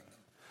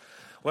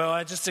Well,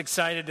 I'm just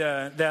excited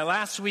that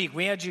last week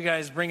we had you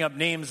guys bring up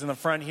names in the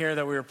front here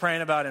that we were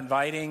praying about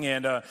inviting,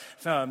 and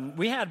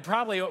we had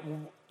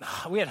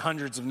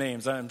hundreds of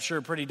names. I'm sure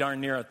pretty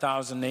darn near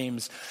 1,000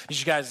 names that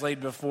you guys laid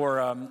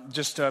before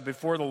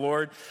before the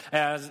Lord.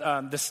 As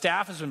the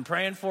staff has been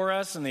praying for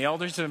us and the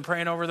elders have been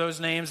praying over those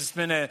names. It's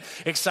been an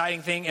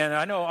exciting thing. And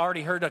I know I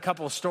already heard a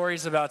couple of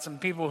stories about some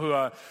people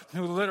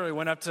who literally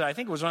went up to, I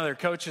think it was one of their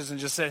coaches, and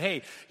just said,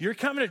 "Hey, you're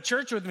coming to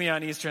church with me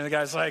on Easter." And the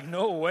guy's like,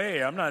 "No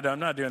way, I'm not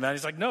doing that."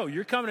 He's like, "No,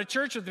 you're coming to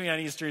church with me on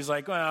Easter." He's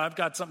like, "Well, I've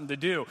got something to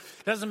do."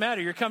 Doesn't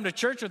matter. You're coming to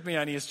church with me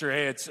on Easter.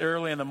 Hey, it's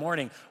early in the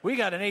morning. We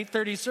got an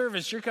 8:30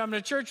 service. You're coming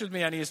to church with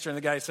me on Easter. And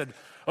the guy said,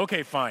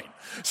 "Okay, fine."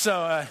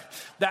 So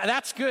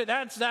that's good.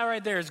 That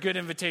right there is good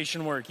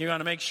invitation work. You want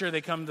to make sure they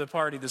come to the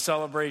party, the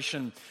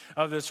celebration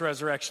of this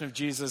resurrection of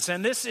Jesus.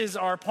 And this is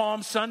our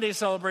Palm Sunday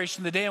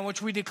celebration, the day in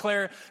which we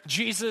declare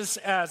Jesus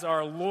as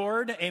our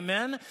Lord.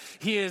 Amen.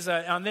 He is,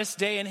 on this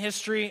day in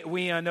history,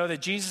 we know that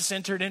Jesus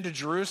entered into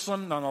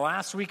Jerusalem on the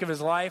last week of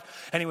his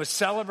life, and he was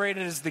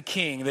celebrated as the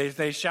king.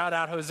 They shout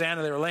out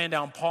Hosanna. They were laying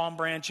down palm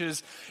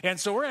branches. And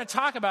so we're going to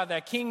talk about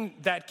that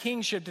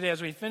kingship today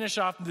as we finish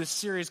off this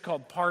series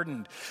called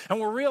Pardoned. And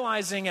we're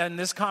realizing in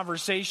this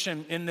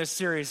conversation in this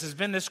series has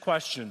been this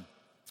question.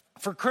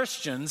 For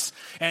Christians,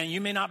 and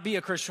you may not be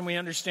a Christian, we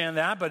understand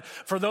that, but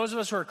for those of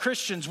us who are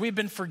Christians, we've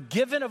been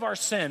forgiven of our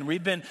sin.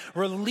 We've been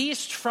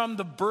released from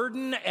the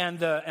burden and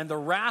the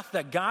wrath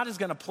that God is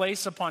going to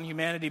place upon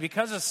humanity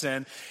because of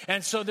sin.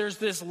 And so there's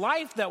this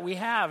life that we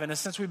have. In a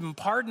sense, we've been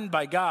pardoned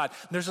by God.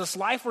 There's this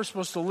life we're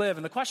supposed to live.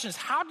 And the question is,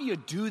 how do you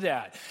do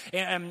that?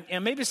 And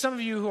maybe some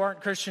of you who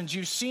aren't Christians,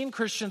 you've seen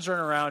Christians run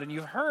around and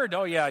you've heard,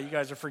 "Oh yeah, you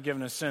guys are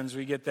forgiven of sins.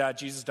 We get that.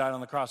 Jesus died on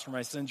the cross for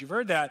my sins." You've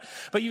heard that.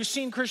 But you've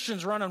seen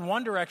Christians run in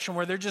one direction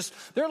where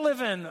they're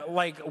living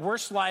like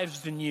worse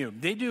lives than you.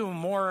 They do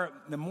more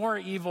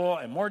evil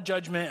and more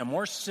judgment and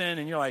more sin,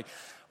 and you're like,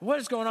 "What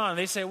is going on?" And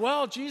they say,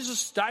 "Well,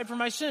 Jesus died for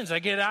my sins. I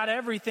get out of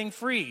everything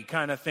free,"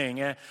 kind of thing.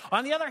 And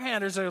on the other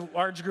hand, there's a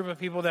large group of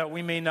people that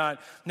we may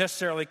not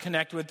necessarily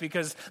connect with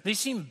because they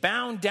seem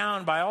bound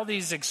down by all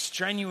these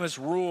extraneous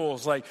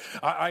rules. Like,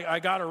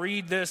 I got to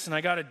read this and I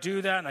got to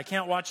do that, and I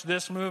can't watch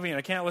this movie and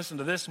I can't listen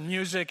to this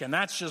music, and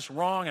that's just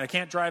wrong, and I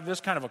can't drive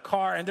this kind of a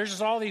car. And there's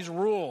just all these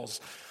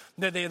rules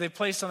that they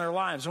place on their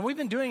lives. And we've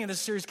been doing in this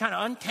series kind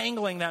of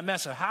untangling that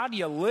mess of how do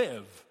you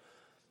live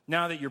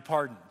now that you're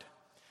pardoned?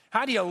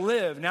 How do you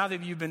live now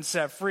that you've been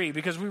set free?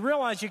 Because we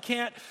realize you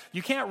can't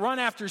run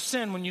after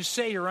sin when you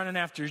say you're running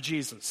after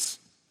Jesus.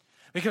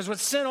 Because what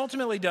sin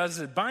ultimately does is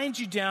it binds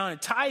you down,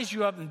 it ties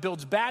you up, and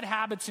builds bad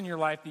habits in your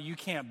life that you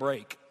can't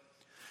break.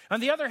 On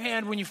the other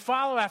hand, when you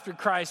follow after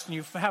Christ and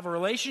you have a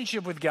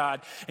relationship with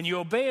God and you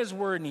obey his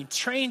word and he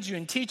trains you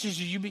and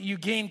teaches you, you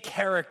gain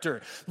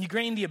character. You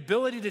gain the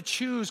ability to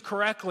choose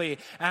correctly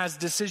as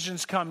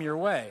decisions come your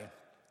way.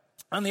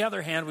 On the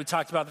other hand, we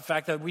talked about the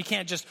fact that we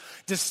can't just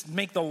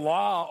make the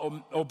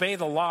law, obey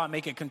the law and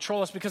make it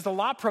control us, because the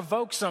law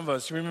provokes some of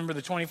us. You remember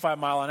the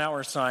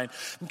 25-mile-an-hour sign.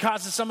 It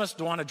causes some of us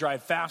to want to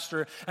drive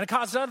faster, and it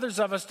causes others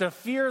of us to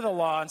fear the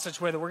law in such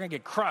a way that we're going to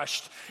get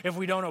crushed if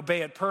we don't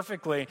obey it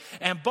perfectly.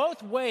 And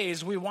both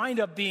ways, we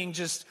wind up being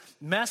just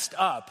messed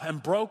up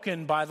and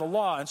broken by the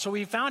law. And so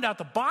we found out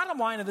the bottom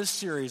line of this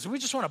series, we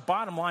just want to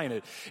bottom line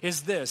it,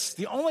 is this.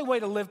 The only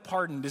way to live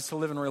pardoned is to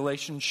live in a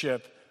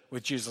relationship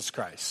with Jesus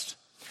Christ.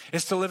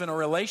 Is to live in a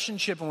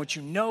relationship in which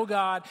you know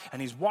God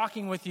and he's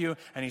walking with you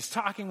and he's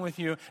talking with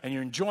you and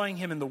you're enjoying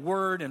him in the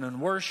word and in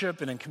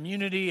worship and in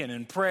community and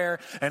in prayer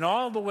and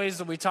all the ways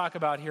that we talk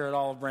about here at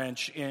Olive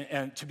Branch.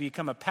 And to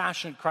become a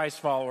passionate Christ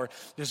follower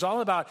is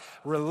all about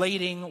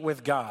relating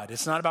with God.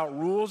 It's not about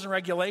rules and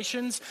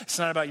regulations. It's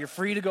not about you're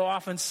free to go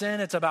off and sin.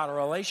 It's about a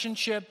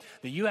relationship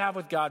that you have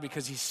with God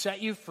because he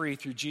set you free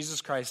through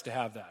Jesus Christ to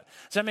have that.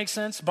 Does that make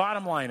sense?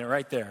 Bottom line it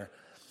right there.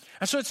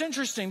 And so it's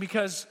interesting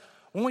because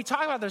when we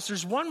talk about this,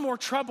 there's one more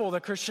trouble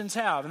that Christians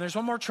have, and there's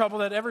one more trouble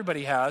that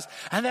everybody has,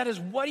 and that is,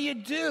 what do you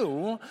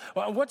do?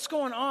 What's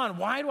going on?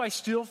 Why do I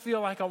still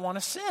feel like I want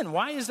to sin?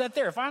 Why is that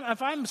there? If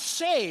I'm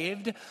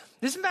saved,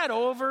 isn't that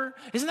over?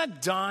 Isn't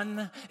that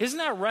done? Isn't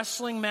that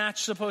wrestling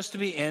match supposed to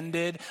be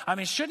ended? I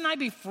mean, shouldn't I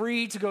be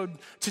free to go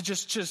to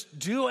just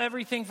do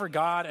everything for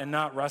God and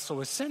not wrestle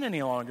with sin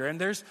any longer?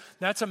 And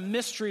that's a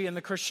mystery in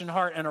the Christian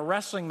heart and a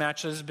wrestling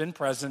match that has been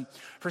present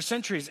for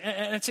centuries.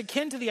 And it's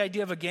akin to the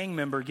idea of a gang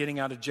member getting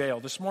out of jail.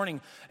 This morning,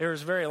 there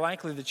was very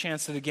likely the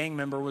chance that a gang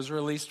member was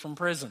released from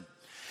prison.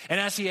 And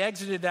as he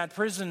exited that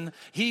prison,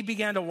 he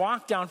began to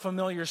walk down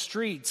familiar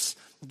streets,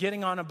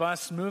 getting on a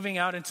bus, moving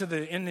out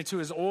into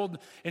his old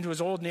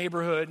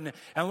neighborhood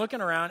and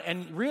looking around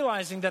and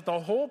realizing that the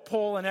whole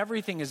pull and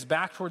everything is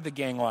back toward the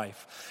gang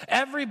life.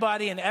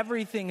 Everybody and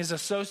everything is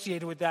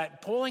associated with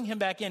that, pulling him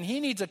back in.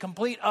 He needs a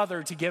complete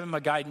other to give him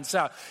a guidance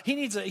out.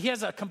 He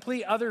has a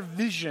complete other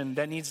vision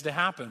that needs to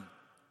happen.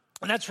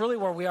 And that's really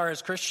where we are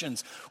as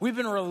Christians. We've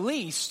been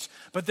released,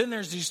 but then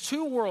there's these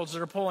two worlds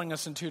that are pulling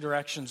us in two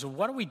directions. And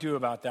what do we do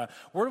about that?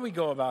 Where do we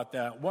go about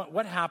that?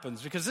 What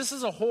happens? Because this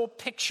is a whole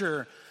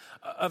picture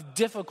of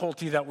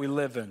difficulty that we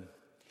live in.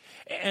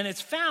 And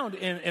it's found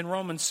in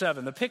Romans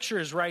 7. The picture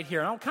is right here.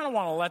 And I kind of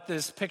want to let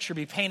this picture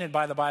be painted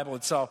by the Bible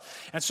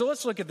itself. And so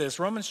let's look at this.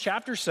 Romans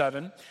chapter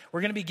 7.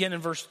 We're going to begin in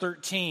verse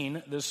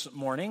 13 this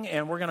morning.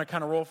 And we're going to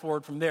kind of roll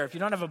forward from there. If you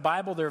don't have a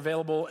Bible, they're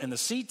available in the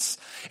seats.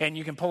 And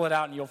you can pull it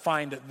out and you'll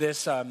find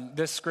this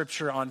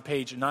scripture on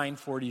page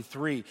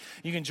 943.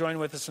 You can join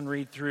with us and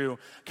read through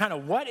kind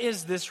of what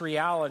is this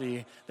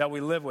reality that we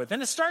live with.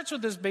 And it starts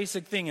with this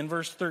basic thing in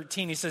verse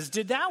 13. He says,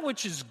 "Did that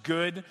which is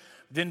good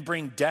then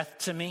bring death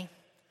to me?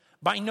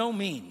 By no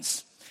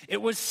means.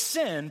 It was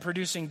sin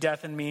producing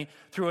death in me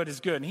through what is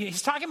good." And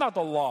he's talking about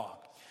the law.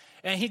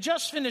 And he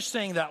just finished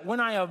saying that when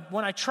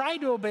I tried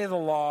to obey the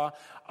law,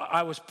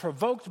 I was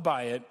provoked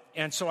by it,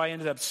 and so I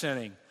ended up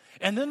sinning.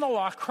 And then the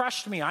law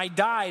crushed me. I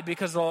died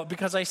because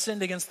I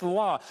sinned against the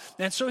law.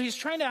 And so he's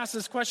trying to ask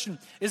this question,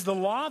 is the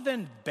law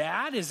then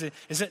bad? Is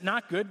it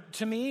not good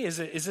to me? Is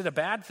it a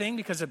bad thing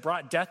because it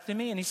brought death to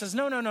me? And he says,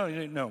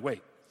 no,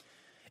 wait.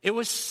 It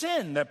was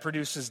sin that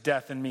produces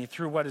death in me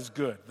through what is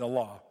good, the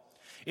law,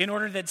 in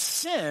order that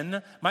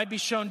sin might be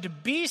shown to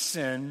be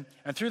sin,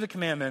 and through the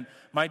commandment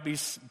might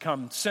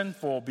become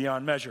sinful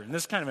beyond measure. And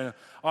this is kind of an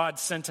odd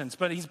sentence,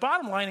 but he's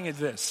bottom lining is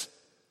this.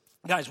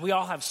 Guys, we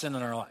all have sin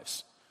in our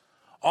lives.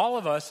 All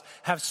of us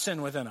have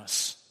sin within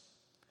us.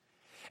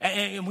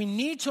 And we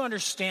need to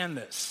understand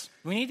this.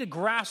 We need to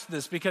grasp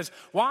this because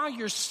while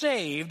you're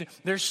saved,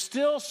 there's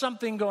still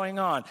something going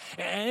on.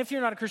 And if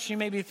you're not a Christian, you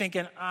may be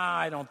thinking,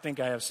 I don't think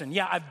I have sin.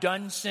 Yeah, I've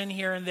done sin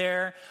here and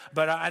there,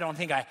 but I don't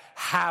think I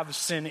have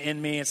sin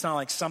in me. It's not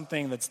like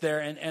something that's there.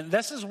 And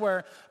this is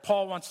where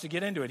Paul wants to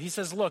get into it. He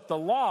says, look, the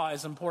law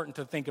is important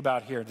to think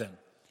about here then.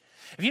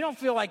 If you don't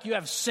feel like you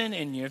have sin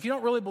in you, if you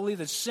don't really believe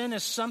that sin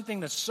is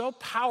something that's so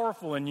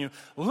powerful in you,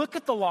 look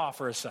at the law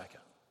for a second.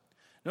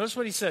 Notice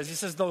what he says. He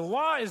says, the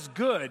law is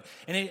good,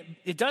 and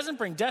it doesn't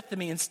bring death to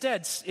me.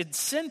 Instead,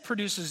 sin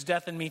produces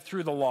death in me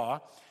through the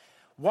law.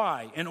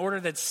 Why? In order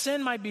that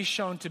sin might be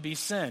shown to be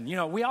sin. You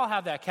know, we all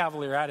have that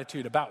cavalier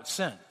attitude about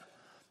sin.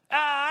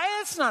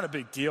 It's not a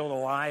big deal to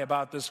lie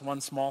about this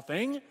one small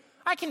thing.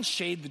 I can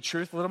shade the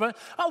truth a little bit.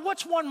 Oh,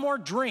 what's one more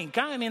drink?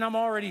 I mean, I'm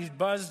already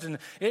buzzed, and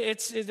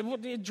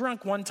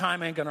drunk one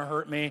time ain't going to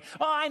hurt me.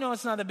 Oh, I know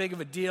it's not that big of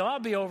a deal. I'll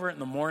be over it in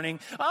the morning.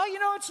 Oh, you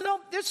know,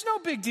 it's no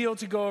big deal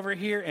to go over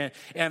here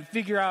and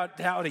figure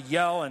out how to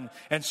yell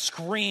and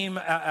scream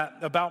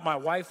about my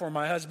wife or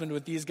my husband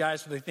with these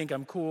guys so they think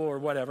I'm cool or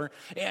whatever.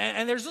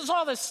 And there's just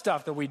all this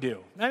stuff that we do.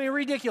 I mean,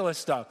 ridiculous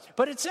stuff.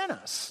 But it's in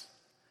us.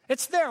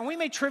 It's there, and we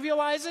may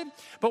trivialize it,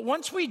 but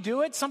once we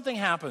do it, something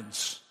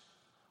happens.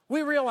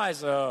 We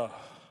realize, that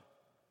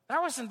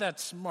wasn't that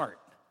smart.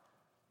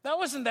 That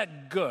wasn't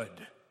that good.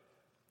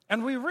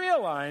 And we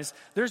realize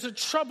there's a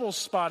trouble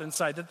spot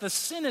inside, that the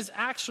sin is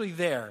actually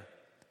there,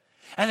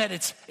 and that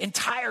it's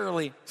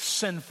entirely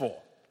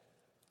sinful.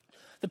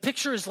 The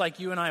picture is like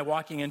you and I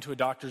walking into a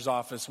doctor's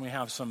office and we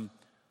have some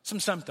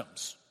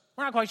symptoms.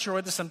 We're not quite sure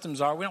what the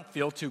symptoms are. We don't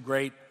feel too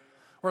great.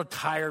 We're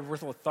tired. We're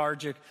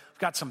lethargic. We've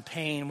got some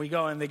pain. We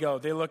go and they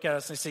look at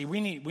us and they say, we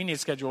need to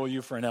schedule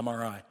you for an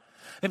MRI.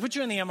 They put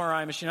you in the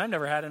MRI machine. I've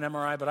never had an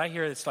MRI, but I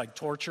hear it's like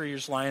torture. You're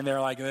just lying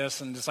there like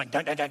this, and just like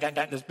dun, dun, dun, dun,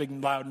 dun, this big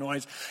loud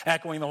noise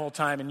echoing the whole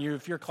time. And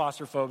if you're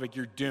claustrophobic,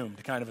 you're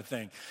doomed, kind of a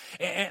thing.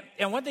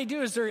 And what they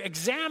do is they're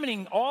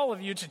examining all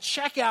of you to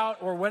check out,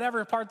 or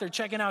whatever part they're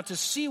checking out, to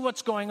see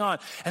what's going on.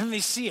 And then they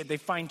see it. They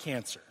find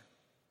cancer.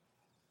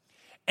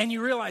 And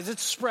you realize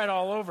it's spread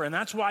all over, and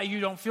that's why you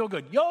don't feel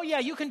good. Oh, yeah,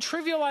 you can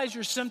trivialize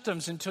your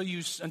symptoms until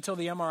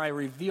the MRI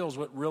reveals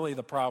what really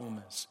the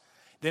problem is.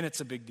 Then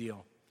it's a big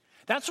deal.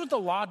 That's what the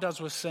law does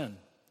with sin.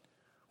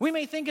 We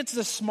may think it's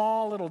this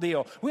small little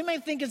deal. We may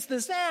think it's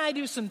this, I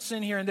do some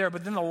sin here and there,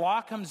 but then the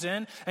law comes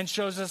in and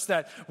shows us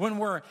that when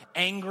we're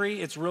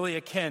angry, it's really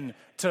akin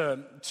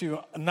to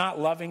not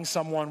loving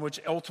someone, which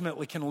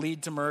ultimately can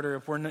lead to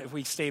murder if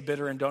we stay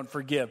bitter and don't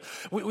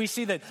forgive. We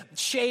see that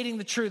shading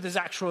the truth is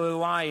actually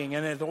lying,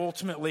 and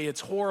ultimately it's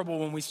horrible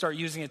when we start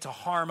using it to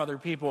harm other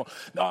people.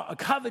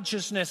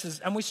 Covetousness is,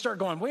 and we start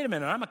going, wait a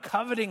minute, I'm a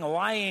coveting,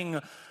 lying,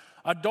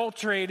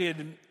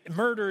 adulterated,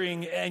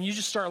 murdering, and you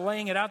just start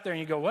laying it out there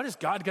and you go, what is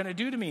God going to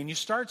do to me? And you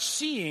start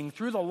seeing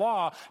through the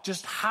law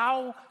just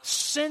how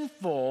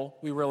sinful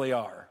we really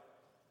are,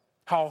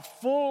 how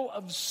full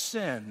of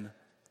sin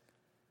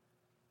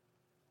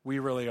we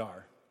really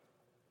are.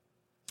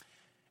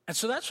 And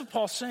so that's what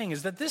Paul's saying,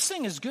 is that this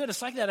thing is good.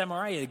 It's like that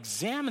MRI. It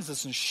examines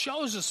us and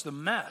shows us the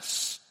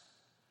mess.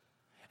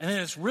 And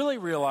then it's really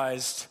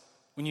realized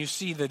when you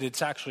see that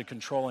it's actually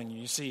controlling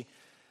you. You see,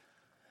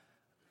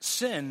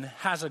 sin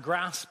has a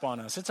grasp on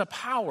us. It's a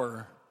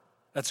power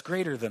that's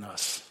greater than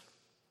us.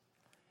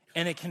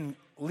 And it can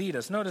lead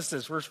us. Notice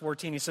this, verse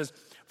 14, he says,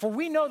 for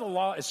we know the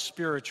law is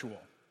spiritual,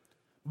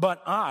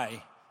 but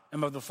I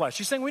am of the flesh.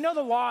 He's saying we know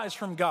the law is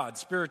from God,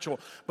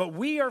 spiritual, but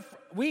we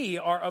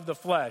are of the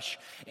flesh.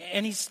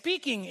 And he's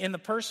speaking in the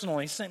personal.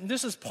 He's saying,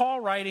 this is Paul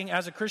writing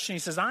as a Christian. He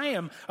says, I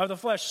am of the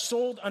flesh,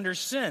 sold under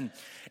sin,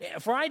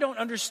 for I don't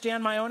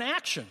understand my own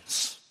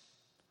actions.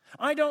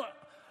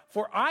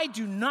 For I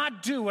do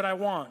not do what I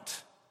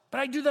want, but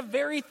I do the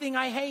very thing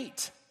I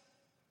hate.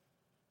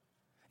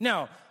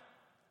 Now,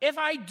 if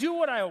I do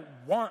what I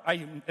want,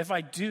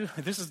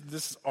 this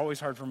is always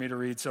hard for me to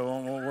read, so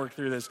we'll work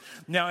through this.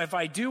 Now, if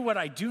I do what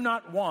I do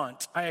not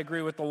want, I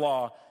agree with the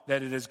law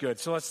that it is good.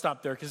 So let's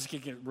stop there because it can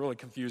get really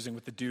confusing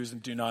with the do's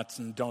and do nots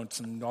and don'ts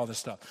and all this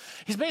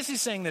stuff. He's basically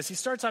saying this. He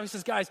starts off, he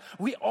says, guys,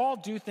 we all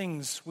do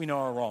things we know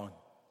are wrong.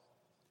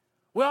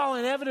 We all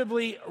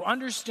inevitably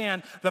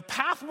understand the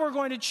path we're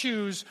going to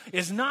choose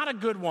is not a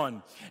good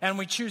one, and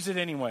we choose it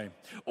anyway.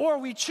 Or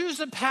we choose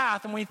a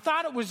path, and we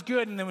thought it was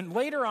good, and then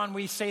later on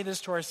we say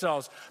this to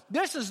ourselves,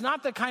 this is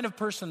not the kind of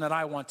person that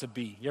I want to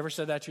be. You ever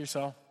said that to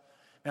yourself?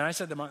 And I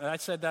said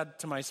that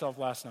to myself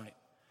last night.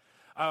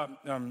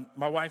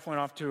 My wife went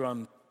off to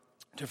a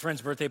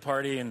friend's birthday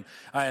party, and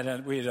I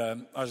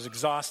was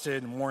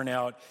exhausted and worn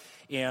out.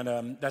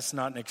 And that's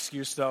not an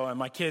excuse, though. And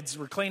my kids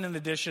were cleaning the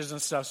dishes and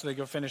stuff so they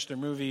go finish their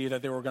movie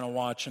that they were going to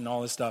watch and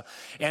all this stuff.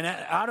 And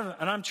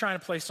I'm trying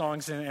to play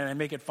songs and I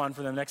make it fun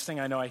for them. Next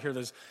thing I know, I hear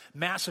this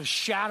massive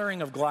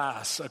shattering of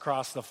glass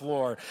across the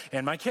floor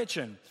in my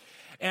kitchen.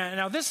 And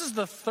now this is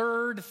the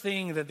third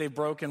thing that they've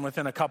broken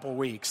within a couple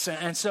weeks.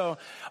 And so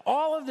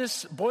all of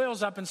this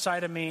boils up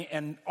inside of me,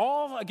 and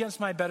all against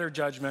my better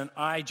judgment,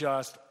 I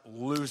just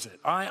lose it.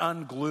 I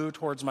unglue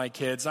towards my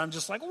kids. I'm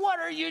just like, what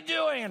are you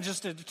doing? And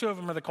just the two of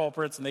them are the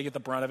culprits, and they get the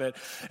brunt of it.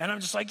 And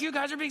I'm just like, you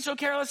guys are being so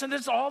careless, and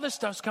all this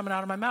stuff's coming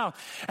out of my mouth.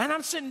 And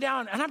I'm sitting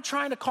down, and I'm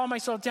trying to calm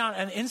myself down.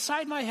 And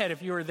inside my head,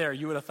 if you were there,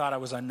 you would have thought I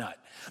was a nut.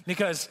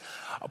 Because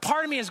a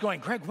part of me is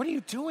going, Greg, what are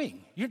you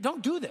doing? You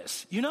don't do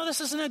this. You know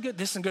this isn't good.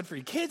 This isn't good for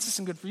your kids. This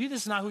isn't good for you.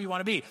 This is not who you want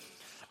to be.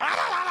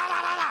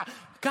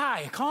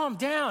 Guy, calm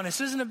down.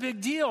 This isn't a big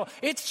deal.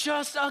 It's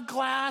just a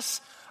glass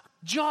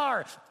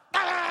jar.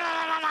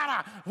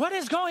 What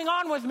is going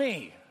on with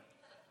me?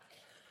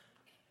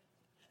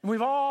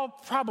 We've all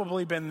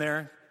probably been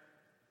there.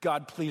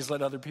 God, please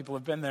let other people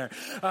have been there.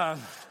 But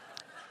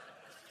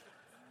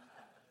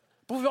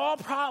we've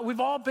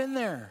all been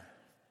there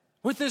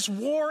with this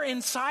war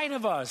inside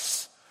of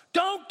us.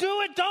 Don't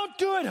do it. Don't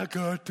do it. I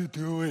got to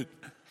do it.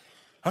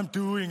 I'm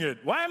doing it.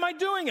 Why am I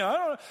doing it? I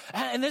don't know.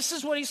 And this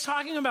is what he's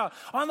talking about.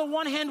 On the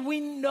one hand, we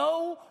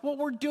know what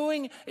we're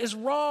doing is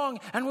wrong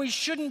and we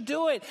shouldn't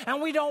do it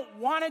and we don't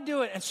want to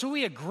do it. And so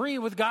we agree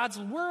with God's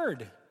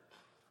word.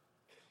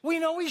 We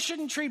know we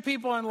shouldn't treat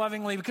people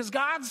unlovingly because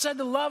God said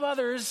to love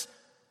others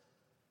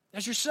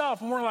as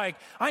yourself. And we're like,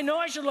 I know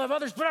I should love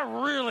others, but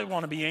I really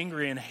want to be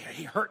angry and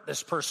hurt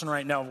this person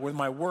right now with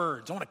my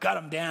words. I want to cut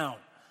them down.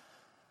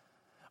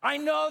 I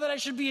know that I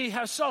should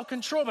have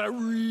self-control, but I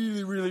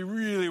really, really,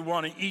 really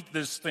want to eat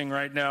this thing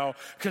right now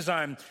because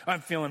I'm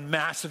feeling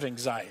massive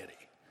anxiety.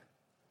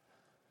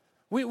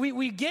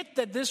 We get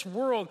that this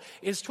world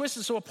is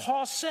twisted. So what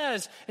Paul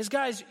says is,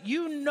 guys,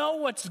 you know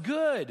what's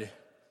good.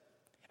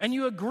 And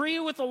you agree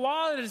with the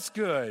law that it's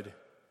good,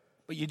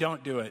 but you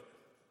don't do it.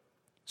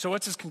 So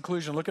what's his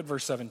conclusion? Look at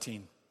verse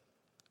 17.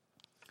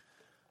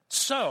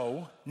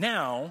 So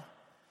now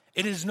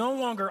it is no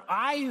longer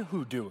I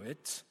who do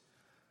it,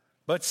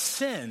 but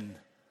sin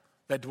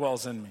that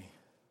dwells in me.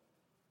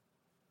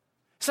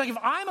 It's like if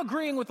I'm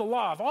agreeing with the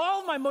law, if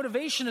all of my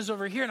motivation is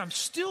over here and I'm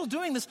still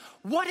doing this,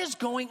 what is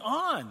going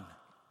on?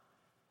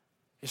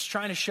 It's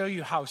trying to show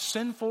you how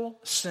sinful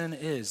sin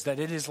is, that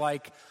it is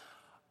like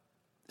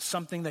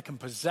something that can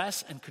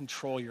possess and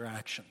control your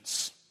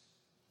actions.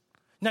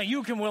 Now,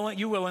 you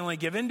willingly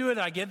give into it,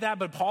 I get that,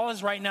 but Paul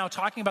is right now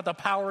talking about the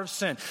power of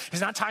sin.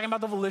 He's not talking about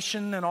the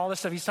volition and all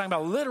this stuff. He's talking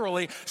about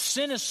literally,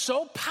 sin is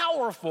so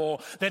powerful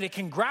that it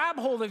can grab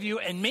hold of you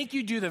and make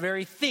you do the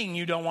very thing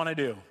you don't want to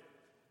do.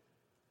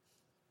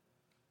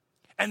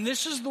 And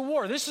this is the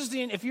war. This is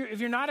if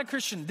you're not a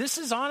Christian, this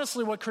is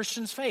honestly what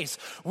Christians face.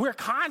 We're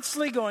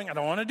constantly going, I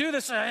don't want to do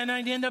this, and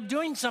I end up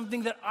doing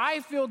something that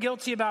I feel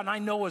guilty about and I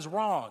know is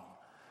wrong.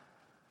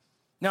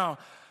 Now,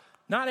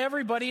 not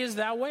everybody is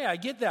that way. I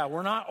get that.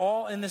 We're not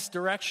all in this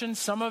direction.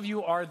 Some of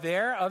you are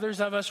there. Others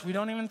of us, we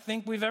don't even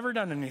think we've ever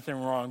done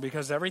anything wrong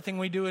because everything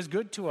we do is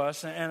good to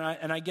us. And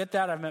I get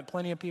that. I've met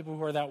plenty of people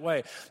who are that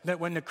way.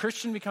 That when the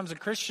Christian becomes a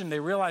Christian, they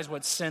realize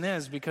what sin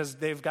is because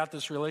they've got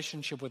this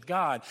relationship with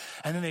God.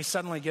 And then they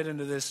suddenly get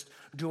into this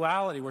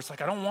duality where it's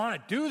like, I don't want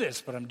to do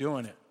this, but I'm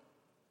doing it.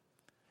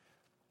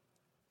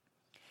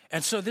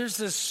 And so there's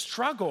this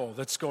struggle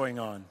that's going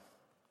on.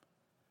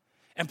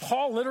 And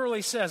Paul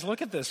literally says,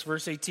 look at this,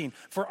 verse 18.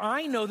 For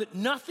I know that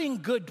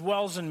nothing good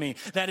dwells in me,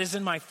 that is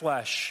in my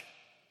flesh.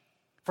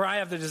 For I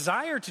have the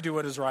desire to do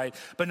what is right,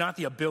 but not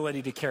the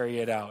ability to carry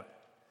it out.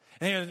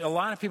 And a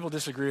lot of people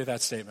disagree with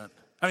that statement.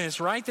 I mean,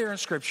 it's right there in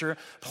Scripture,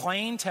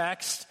 plain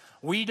text.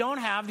 We don't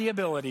have the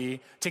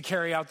ability to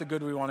carry out the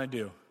good we want to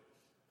do.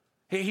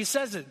 He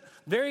says it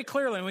very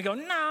clearly, and we go,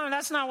 no,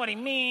 that's not what he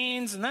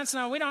means, and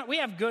we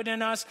have good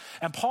in us.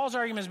 And Paul's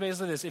argument is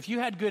basically this: if you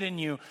had good in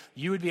you,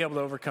 you would be able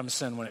to overcome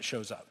sin when it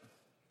shows up.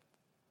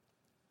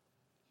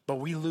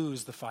 But we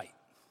lose the fight.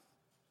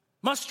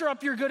 Muster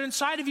up your good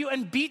inside of you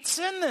and beat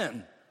sin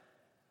then.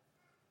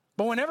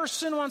 But whenever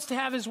sin wants to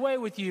have his way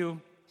with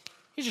you,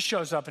 he just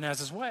shows up and has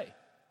his way,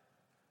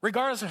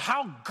 regardless of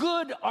how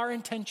good our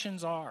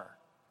intentions are.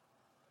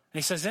 And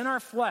he says, in our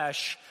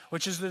flesh,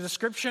 which is the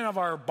description of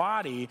our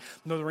body,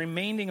 the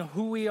remaining of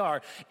who we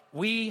are,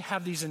 we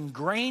have these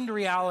ingrained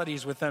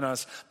realities within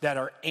us that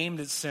are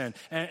aimed at sin.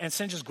 And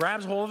sin just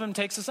grabs hold of him and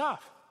takes us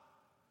off.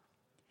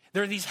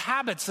 There are these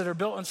habits that are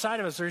built inside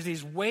of us. There's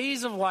these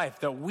ways of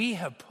life that we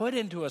have put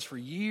into us for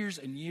years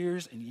and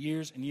years and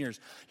years and years.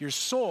 Your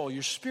soul,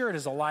 your spirit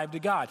is alive to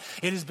God.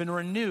 It has been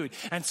renewed.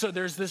 And so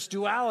there's this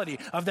duality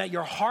of that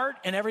your heart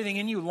and everything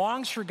in you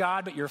longs for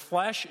God, but your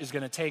flesh is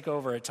going to take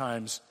over at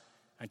times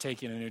and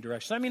take you in a new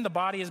direction. Does that mean the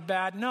body is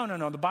bad?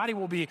 No. The body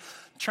will be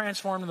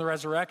transformed in the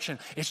resurrection.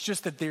 It's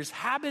just that there's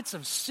habits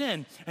of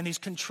sin and these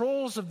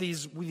controls of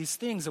these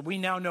things that we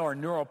now know are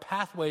neural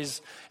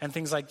pathways and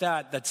things like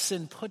that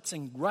sin puts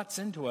and ruts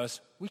into us.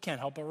 We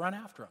can't help but run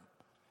after them.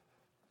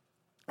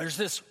 There's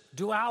this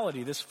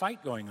duality, this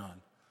fight going on.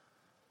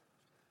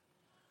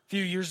 A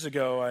few years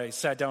ago, I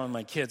sat down with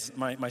my kids.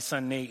 My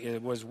son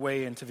Nate was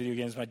way into video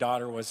games. My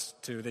daughter was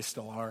too. They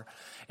still are.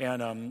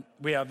 And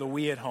we have the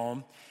Wii at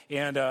home.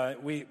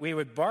 And we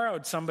would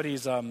borrowed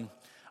somebody's, I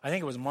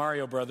think it was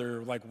Mario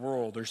Brother, like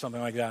World or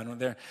something like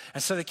that.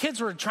 And so the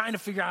kids were trying to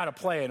figure out how to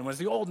play it. And it was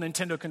the old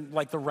Nintendo,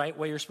 like the right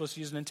way you're supposed to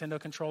use a Nintendo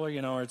controller,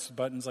 where it's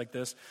buttons like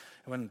this.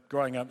 And when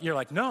growing up, you're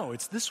like, no,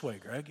 it's this way,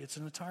 Greg. It's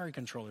an Atari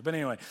controller. But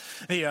anyway,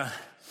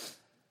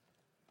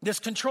 this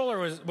controller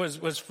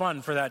was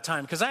fun for that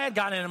time because I had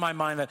gotten into my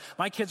mind that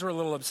my kids were a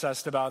little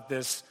obsessed about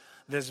this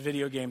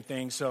video game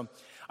thing. So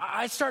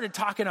I started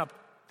talking up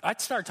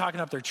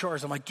their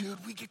chores. I'm like,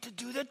 dude, we get to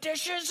do the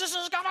dishes. This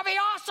is going to be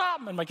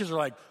awesome. And my kids were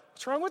like,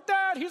 what's wrong with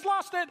that? He's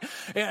lost it.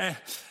 And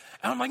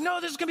I'm like, no,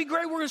 this is going to be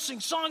great. We're going to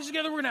sing songs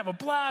together. We're going to have a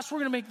blast. We're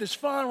going to make this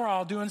fun. We're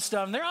all doing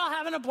stuff. And they're all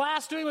having a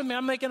blast doing it with me.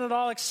 I'm making it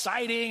all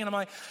exciting. And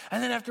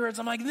then afterwards,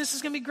 I'm like, this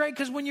is going to be great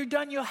because when you're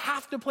done, you'll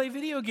have to play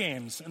video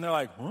games. And they're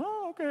like,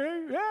 oh,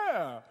 okay,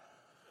 yeah.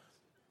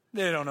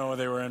 They don't know what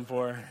they were in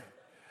for.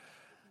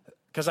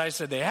 Because I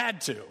said they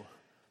had to.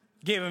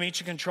 Gave them each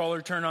a controller,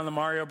 turned on the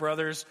Mario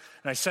Brothers,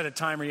 and I set a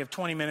timer. You have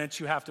 20 minutes.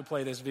 You have to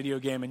play this video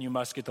game, and you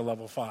must get to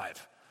level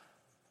 5.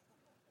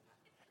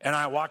 And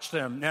I watched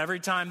them. And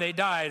every time they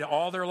died,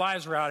 all their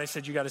lives were out. I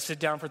said, you got to sit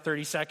down for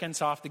 30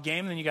 seconds off the game,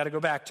 and then you got to go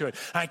back to it.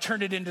 And I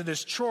turned it into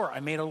this chore. I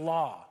made a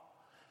law.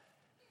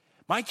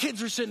 My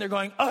kids were sitting there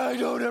going, I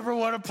don't ever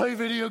want to play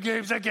video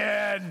games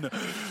again.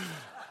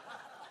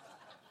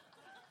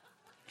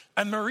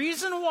 And the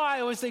reason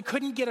why was they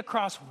couldn't get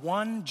across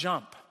one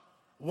jump.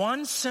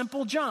 One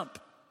simple jump.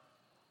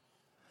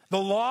 The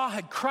law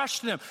had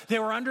crushed them. They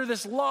were under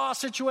this law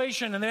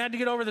situation, and they had to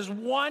get over this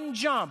one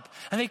jump,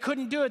 and they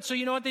couldn't do it. So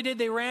you know what they did?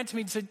 They ran to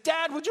me and said,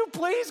 Dad, would you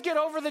please get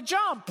over the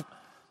jump? And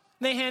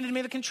they handed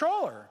me the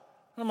controller.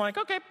 And I'm like,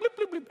 okay, bloop,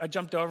 bloop, bloop. I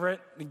jumped over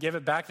it and gave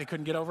it back. They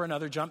couldn't get over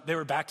another jump. They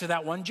were back to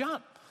that one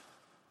jump.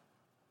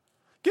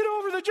 Get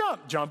over the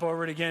jump. Jump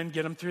over it again.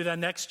 Get them through that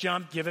next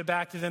jump. Give it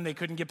back to them. They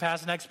couldn't get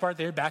past the next part.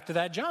 They were back to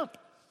that jump.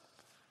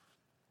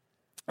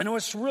 And it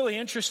was really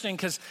interesting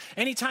because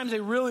anytime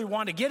they really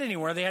wanted to get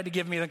anywhere, they had to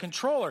give me the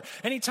controller.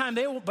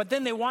 But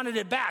then they wanted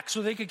it back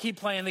so they could keep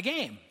playing the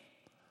game.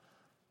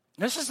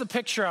 This is the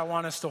picture I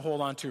want us to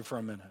hold on to for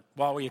a minute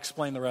while we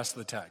explain the rest of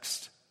the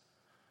text.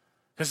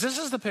 Because this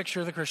is the picture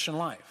of the Christian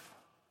life.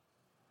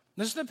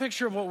 This is the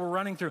picture of what we're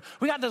running through.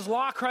 We got this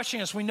law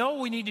crushing us. We know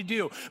what we need to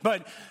do,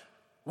 but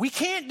we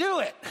can't do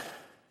it.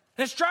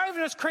 And it's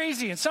driving us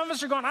crazy. And some of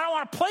us are going, I don't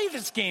want to play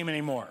this game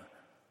anymore.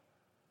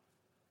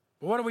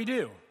 But what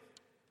do?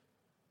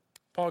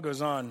 Paul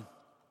goes on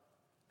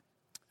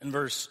in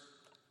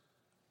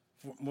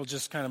we'll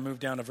just kind of move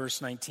down to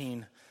verse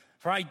 19.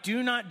 For I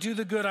do not do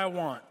the good I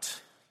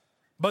want,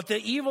 but the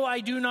evil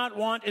I do not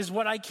want is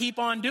what I keep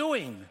on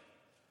doing.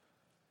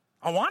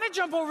 I want to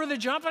jump over the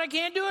jump, but I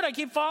can't do it. I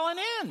keep falling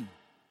in.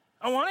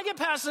 I want to get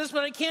past this,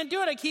 but I can't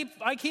do it.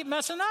 I keep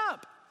messing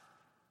up.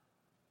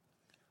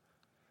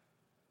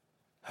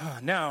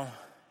 Now,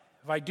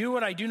 if I do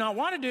what I do not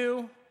want to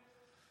do,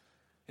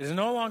 it is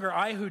no longer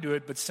I who do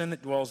it, but sin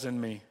that dwells in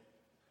me.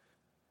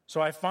 So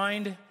I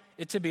find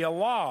it to be a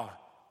law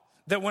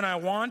that when I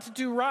want to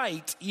do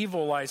right,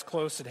 evil lies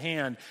close at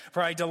hand.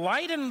 For I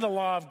delight in the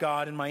law of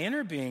God in my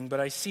inner being, but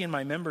I see in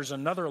my members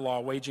another law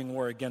waging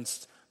war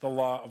against the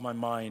law of my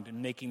mind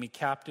and making me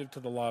captive to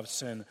the law of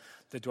sin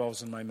that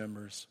dwells in my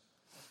members.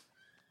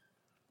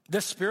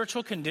 This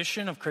spiritual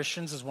condition of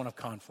Christians is one of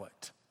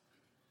conflict.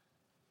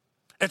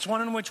 It's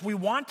one in which we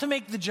want to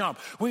make the jump.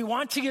 We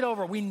want to get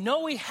over. We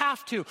know we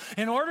have to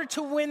in order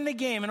to win the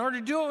game. In order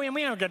to do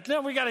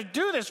it, we got to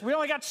do this. We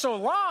only got so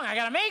long. I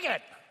got to make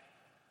it.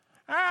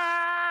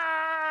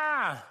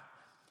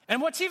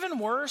 And what's even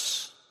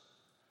worse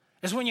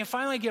is when you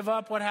finally give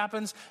up, what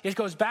happens? It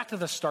goes back to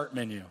the start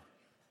menu. You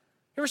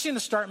ever seen the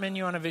start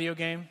menu on a video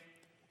game?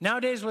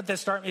 Nowadays, what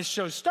it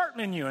shows start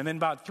menu, and then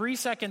about 3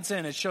 seconds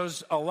in, it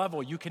shows a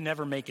level you can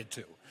never make it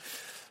to.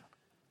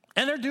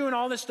 And they're doing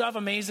all this stuff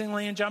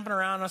amazingly and jumping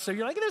around. And so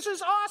you're like, this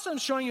is awesome,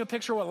 showing you a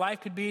picture of what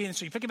life could be. And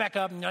so you pick it back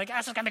up and you're like,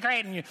 this is going to be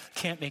great. And you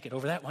can't make it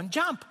over that one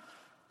jump.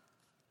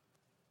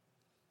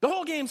 The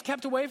whole game's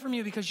kept away from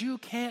you because you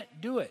can't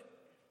do it.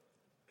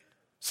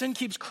 Sin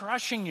keeps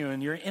crushing you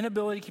and your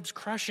inability keeps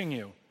crushing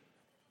you.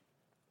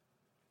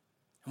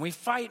 And we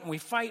fight and we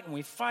fight and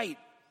we fight.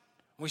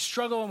 We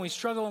struggle and we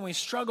struggle and we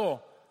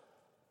struggle.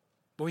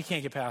 But we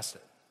can't get past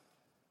it.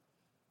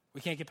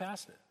 We can't get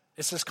past it.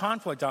 It's this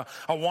conflict. I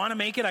want to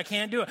make it. I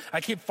can't do it. I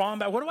keep falling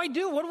back. What do I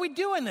do? What do we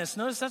do in this?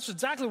 Notice that's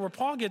exactly where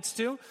Paul gets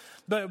to.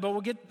 But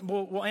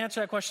we'll answer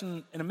that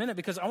question in a minute,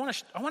 because I want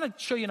to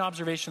show you an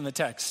observation in the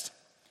text.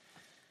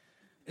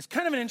 It's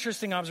kind of an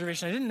interesting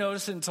observation. I didn't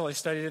notice it until I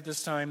studied it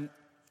this time.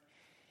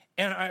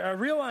 And I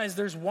realized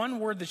there's one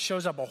word that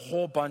shows up a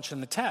whole bunch in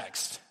the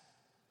text.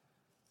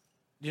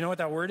 Do you know what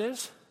that word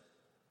is?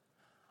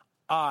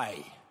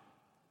 I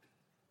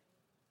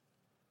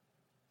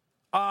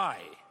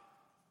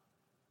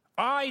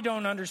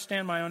don't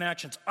understand my own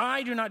actions.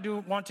 I do not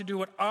want to do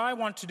what I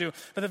want to do,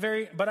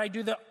 but I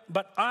do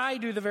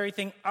the very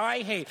thing I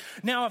hate.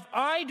 Now, if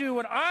I do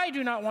what I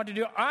do not want to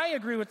do, I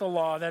agree with the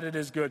law that it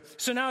is good.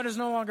 So now it is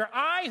no longer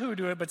I who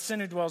do it, but sin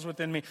who dwells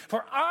within me.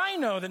 For I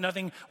know that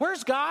nothing.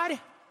 Where's God?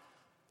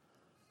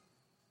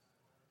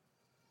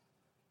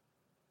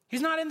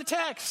 He's not in the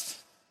text.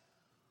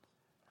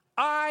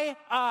 I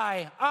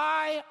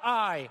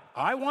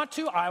want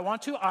to. I'm going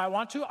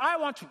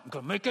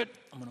to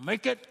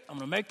make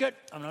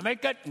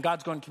it. And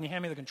God's going, can you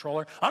hand me the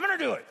controller? I'm going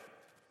to do it.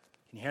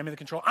 Can you hand me the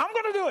controller? I'm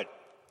going to do it.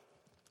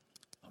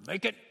 I'm going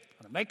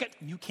to make it.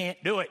 You can't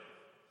do it.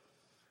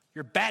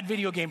 You're bad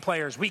video game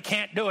players. We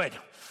can't do it.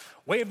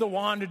 Wave the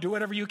wand to do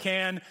whatever you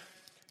can.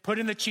 Put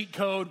in the cheat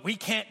code. We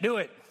can't do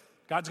it.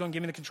 God's going to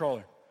give me the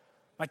controller.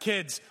 My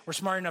kids were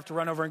smart enough to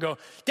run over and go,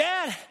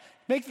 Dad,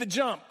 make the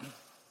jump.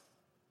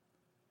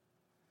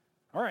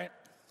 All right.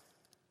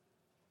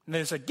 And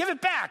they said, give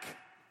it back.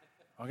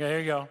 Okay, here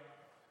you go.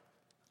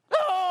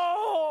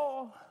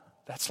 Oh,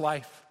 that's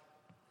life.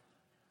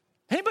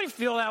 Anybody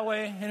feel that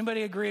way?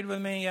 Anybody agreed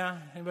with me? Yeah?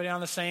 Anybody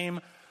on the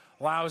same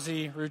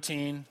lousy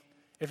routine?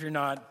 If you're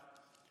not,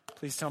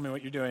 please tell me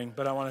what you're doing.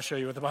 But I want to show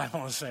you what the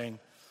Bible is saying.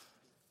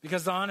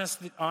 Because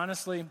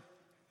honestly,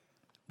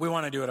 we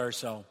want to do it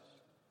ourselves.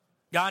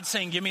 God's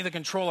saying, give me the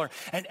controller.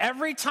 And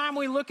every time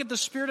we look at the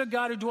Spirit of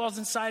God who dwells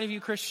inside of you,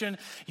 Christian,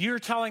 you're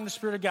telling the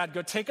Spirit of God,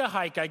 go take a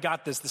hike, I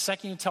got this. The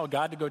second you tell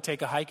God to go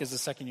take a hike is the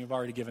second you've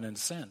already given in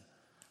to sin.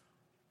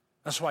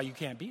 That's why you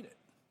can't beat it.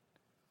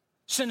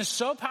 Sin is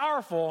so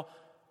powerful,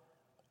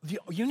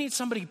 you need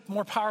somebody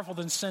more powerful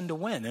than sin to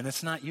win, and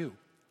it's not you.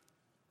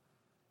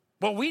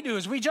 What we do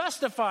is we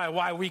justify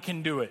why we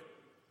can do it.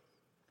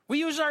 We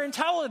use our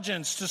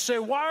intelligence to say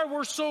why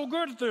we're so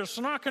good at this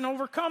and I can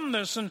overcome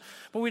this,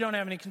 but we don't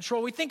have any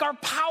control. We think our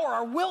power,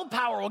 our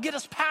willpower will get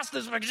us past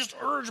this if I can just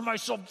urge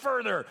myself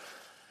further.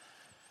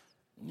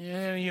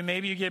 Yeah,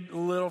 maybe you get a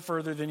little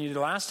further than you did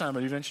last time,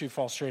 but eventually you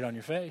fall straight on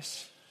your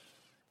face.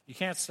 You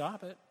can't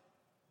stop it.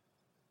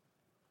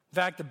 In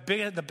fact,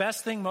 the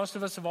best thing most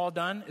of us have all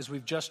done is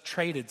we've just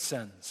traded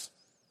sins.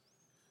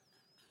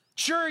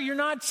 Sure, you're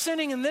not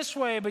sinning in this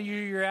way, but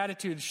your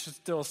attitude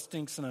still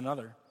stinks in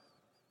another.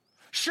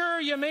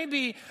 Sure, you may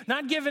be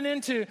not giving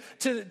in to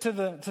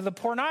the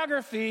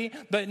pornography,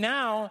 but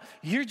now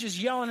you're just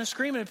yelling and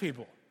screaming at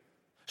people.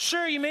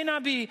 Sure, you may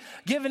not be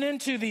giving in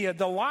to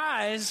the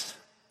lies,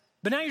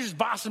 but now you're just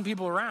bossing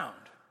people around.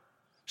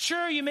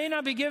 Sure, you may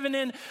not be giving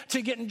in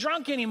to getting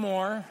drunk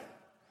anymore,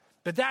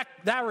 but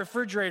that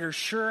refrigerator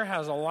sure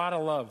has a lot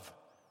of love.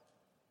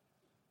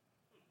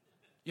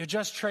 You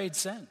just trade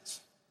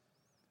sins.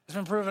 It's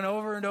been proven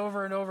over and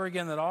over and over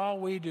again that all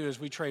we do is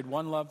we trade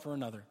one love for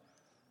another.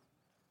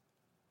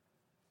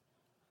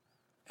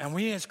 And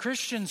we as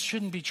Christians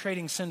shouldn't be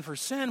trading sin for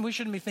sin. We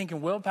shouldn't be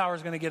thinking willpower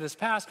is going to get us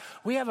past.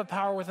 We have a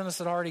power within us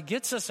that already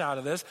gets us out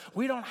of this.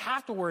 We don't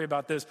have to worry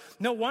about this.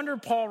 No wonder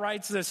Paul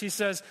writes this. He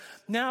says,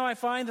 now I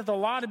find that the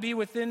law to be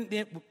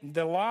within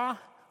the law,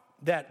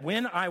 that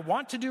when I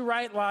want to do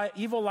right,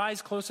 evil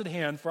lies close at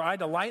hand. For I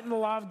delight in the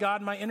law of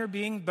God in my inner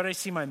being, but I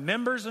see my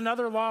members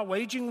another law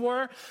waging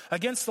war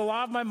against the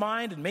law of my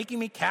mind and making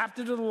me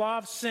captive to the law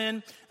of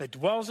sin that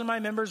dwells in my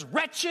members.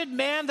 Wretched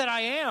man that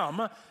I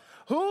am,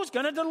 who's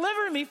going to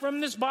deliver me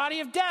from this body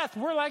of death?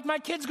 We're like my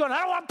kids going, I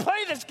don't want to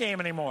play this game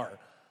anymore.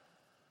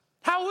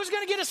 Who's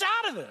going to get us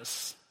out of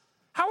this?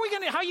 How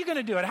are you going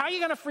to do it? How are you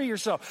going to free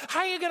yourself?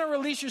 How are you going to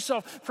release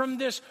yourself from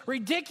this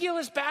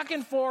ridiculous back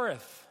and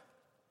forth?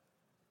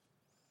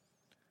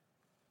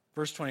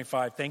 Verse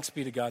 25, thanks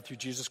be to God through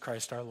Jesus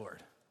Christ our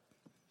Lord.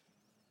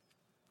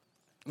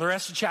 The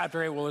rest of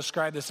chapter 8 will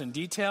describe this in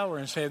detail. We're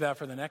going to save that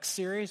for the next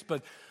series,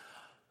 but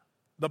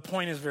the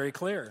point is very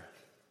clear.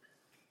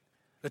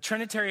 The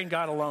Trinitarian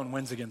God alone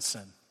wins against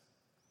sin.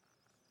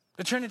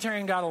 The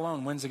Trinitarian God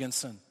alone wins against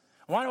sin.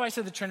 Why do I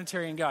say the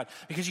Trinitarian God?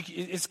 Because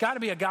it's got to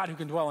be a God who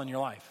can dwell in your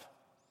life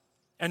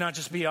and not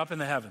just be up in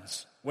the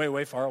heavens, way,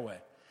 way far away.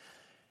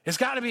 It's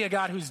got to be a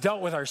God who's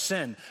dealt with our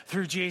sin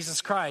through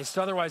Jesus Christ.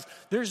 Otherwise,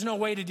 there's no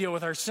way to deal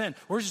with our sin.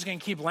 We're just going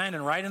to keep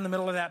landing right in the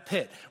middle of that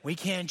pit. We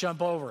can't jump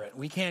over it.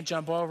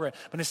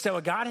 But instead,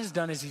 what God has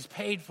done is he's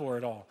paid for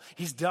it all.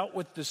 He's dealt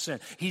with the sin.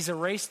 He's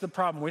erased the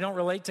problem. We don't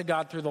relate to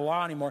God through the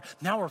law anymore.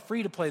 Now we're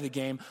free to play the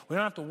game. We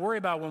don't have to worry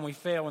about when we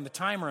fail, when the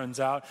time runs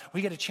out.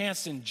 We get a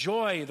chance to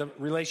enjoy the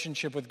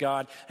relationship with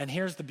God. And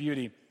here's the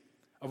beauty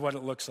of what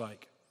it looks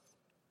like.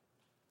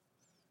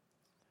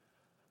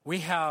 We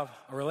have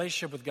a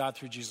relationship with God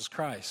through Jesus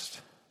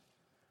Christ,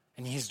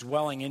 and he's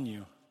dwelling in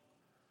you.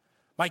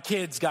 My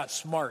kids got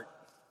smart.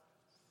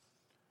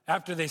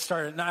 After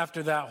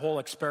that whole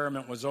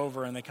experiment was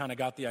over and they kind of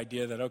got the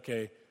idea that,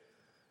 okay,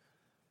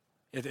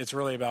 it's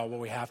really about what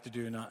we have to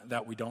do, not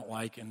that we don't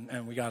like,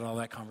 and we got all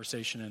that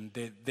conversation, and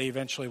they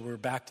eventually were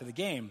back to the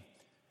game.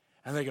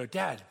 And they go,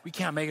 Dad, we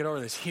can't make it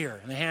over this here.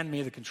 And they hand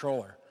me the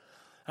controller.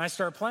 And I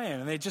start playing,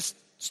 and they just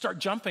start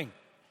jumping.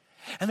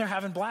 And they're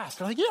having blast.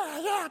 They're like,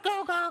 yeah,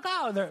 go, go,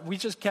 go. And we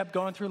just kept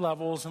going through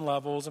levels and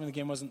levels. I mean, the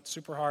game wasn't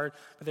super hard,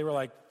 but they were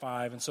like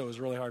 5, and so it was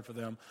really hard for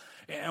them.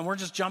 And we're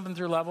just jumping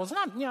through levels,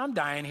 and I'm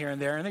dying here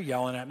and there, and they're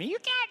yelling at me, you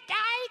can't die,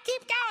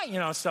 keep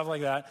going, stuff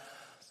like that.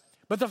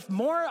 But the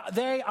more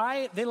they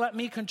let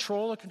me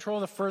control the controller,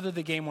 the further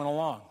the game went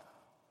along.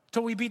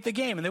 Till we beat the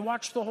game, and they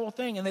watched the whole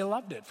thing, and they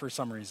loved it for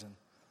some reason.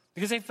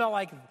 Because they felt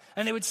like,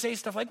 and they would say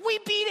stuff like, we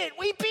beat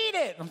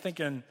it. I'm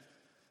thinking,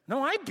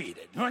 no, I beat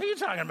it. What are you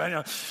talking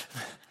about?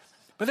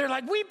 But they're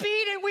like, we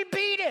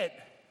beat it.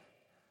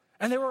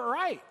 And they were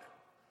right,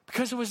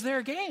 because it was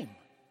their game.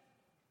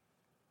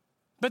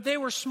 But they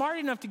were smart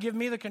enough to give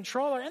me the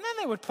controller, and then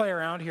they would play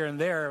around here and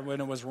there when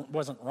it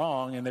wasn't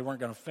wrong and they weren't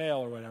going to fail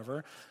or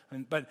whatever.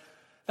 But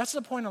that's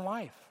the point in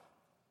life.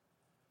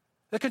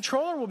 The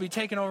controller will be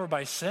taken over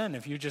by sin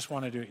if you just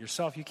want to do it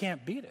yourself. You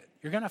can't beat it.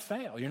 You're going to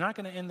fail. You're not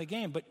going to end the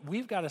game. But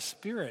we've got a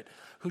Spirit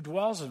who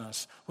dwells in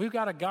us. We've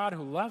got a God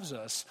who loves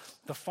us.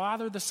 The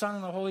Father, the Son,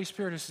 and the Holy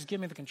Spirit who says,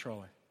 give me the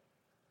controller.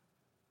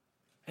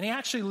 And he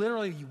actually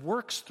literally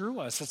works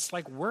through us. It's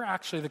like we're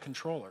actually the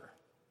controller.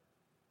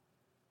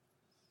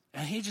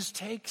 And he just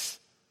takes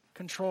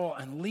control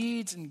and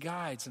leads and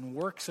guides and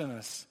works in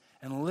us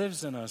and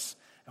lives in us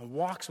and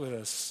walks with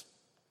us.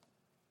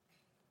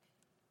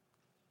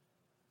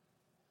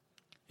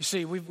 You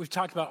see, we've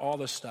talked about all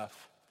this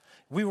stuff.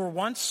 We were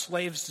once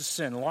slaves to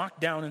sin, locked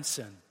down in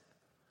sin,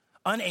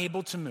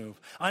 unable to move,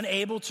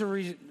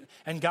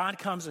 and God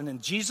comes and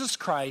in Jesus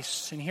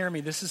Christ, and hear me,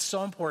 this is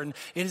so important.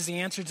 It is the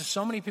answer to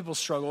so many people's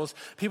struggles.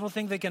 People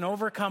think they can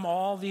overcome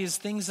all these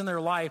things in their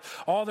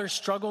life, all their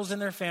struggles in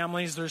their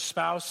families, their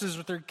spouses,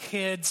 with their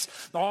kids,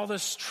 all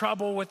this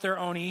trouble with their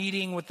own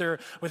eating, with their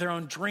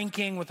own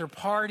drinking, with their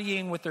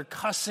partying, with their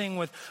cussing,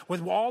 with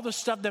all the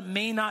stuff that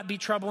may not be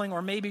troubling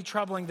or may be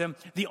troubling them.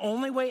 The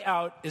only way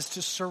out is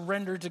to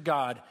surrender to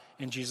God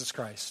in Jesus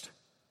Christ.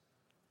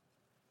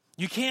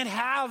 You can't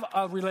have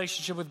a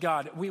relationship with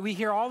God. We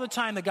hear all the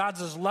time that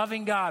God's this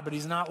loving God, but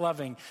he's not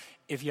loving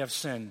if you have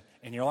sin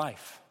in your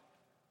life.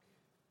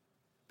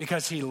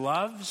 Because he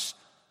loves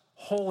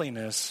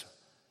holiness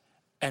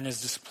and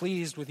is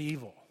displeased with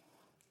evil.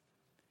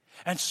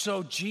 And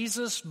so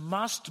Jesus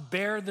must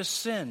bear the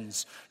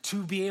sins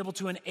to be able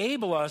to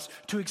enable us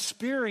to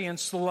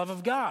experience the love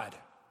of God.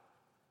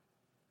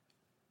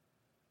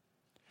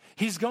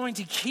 He's going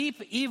to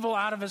keep evil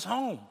out of his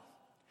home.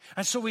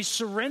 And so we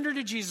surrender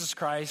to Jesus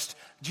Christ.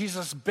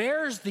 Jesus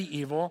bears the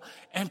evil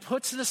and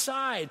puts it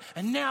aside.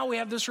 And now we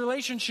have this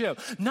relationship,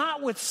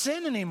 not with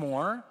sin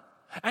anymore,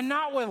 and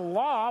not with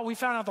law. We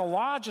found out the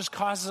law just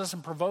causes us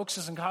and provokes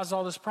us and causes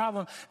all this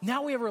problem.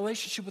 Now we have a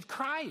relationship with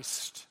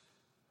Christ.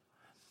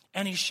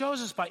 And he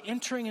shows us by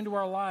entering into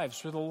our lives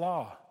through the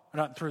law.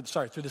 Through the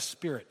Spirit,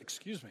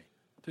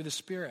 through the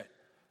Spirit.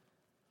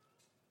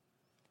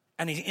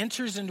 And he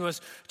enters into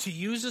us to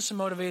use us and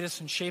motivate us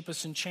and shape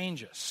us and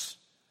change us.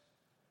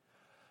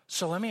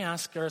 So let me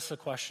ask us a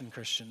question,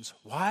 Christians.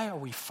 Why are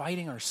we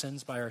fighting our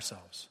sins by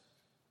ourselves?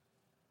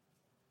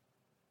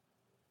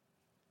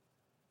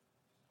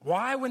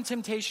 Why, when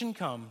temptation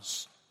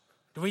comes,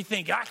 do we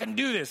think, I can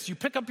do this? You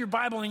pick up your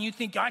Bible and you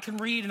think, I can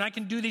read and I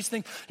can do these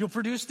things. You'll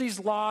produce these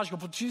laws. You'll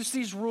produce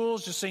these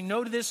rules. Just say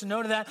no to this and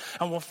no to that.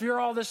 And we'll fear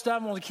all this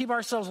stuff and we'll keep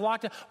ourselves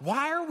locked in.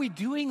 Why are we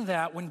doing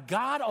that when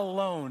God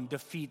alone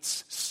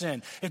defeats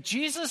sin? If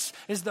Jesus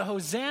is the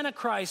Hosanna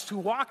Christ who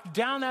walked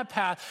down that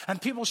path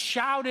and people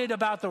shouted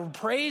about the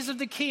praise of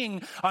the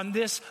King on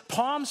this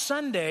Palm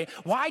Sunday,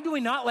 why do we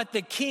not let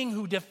the King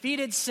who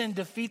defeated sin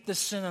defeat the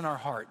sin in our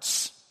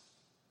hearts?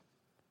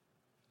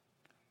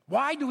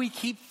 Why do we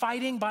keep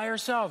fighting by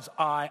ourselves?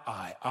 I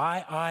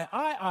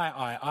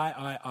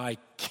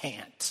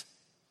can't.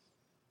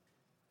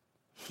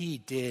 He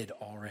did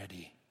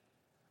already.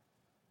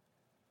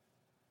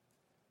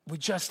 We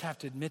just have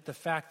to admit the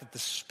fact that the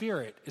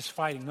Spirit is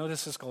fighting.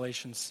 Notice this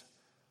Galatians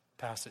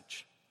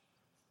passage.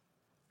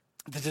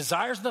 The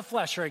desires of the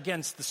flesh are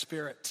against the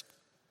Spirit.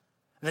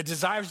 The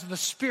desires of the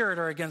Spirit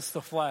are against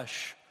the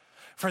flesh.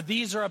 For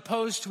these are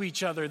opposed to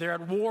each other. They're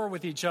at war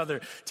with each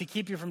other to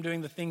keep you from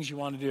doing the things you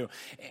want to do.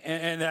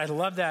 And I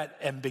love that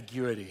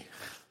ambiguity.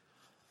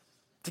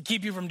 To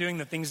keep you from doing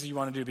the things that you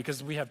want to do,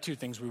 because we have two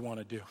things we want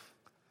to do.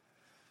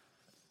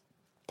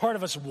 Part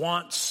of us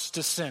wants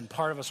to sin.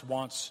 Part of us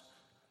wants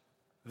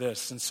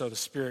this. And so the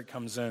Spirit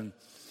comes in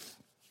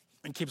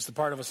and keeps the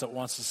part of us that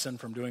wants to sin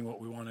from doing what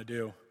we want to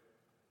do.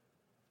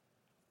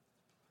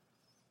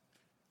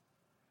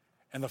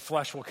 And the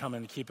flesh will come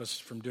in and keep us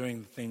from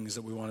doing the things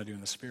that we want to do in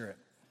the Spirit.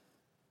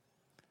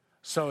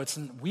 So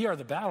we are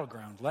the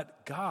battleground.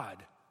 Let God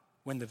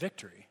win the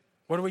victory.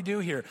 What do we do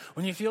here?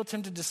 When you feel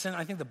tempted to sin,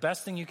 I think the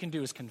best thing you can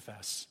do is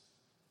confess.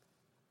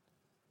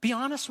 Be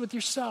honest with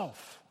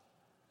yourself.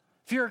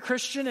 If you're a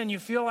Christian and you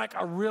feel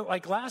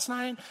like last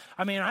night,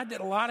 I did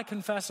a lot of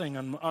confessing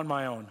on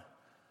my own.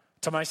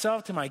 To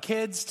myself, to my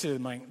kids, to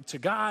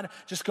God,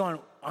 just going,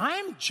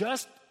 I'm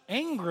just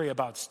angry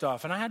about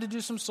stuff. And I had to do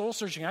some soul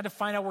searching. I had to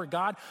find out where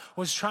God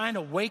was trying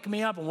to wake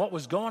me up and what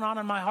was going on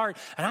in my heart.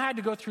 And I had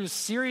to go through a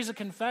series of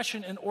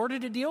confession in order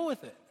to deal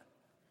with it.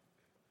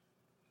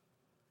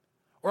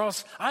 Or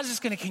else I was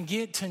just going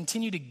to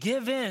continue to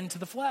give in to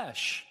the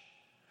flesh.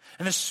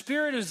 And the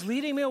Spirit is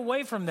leading me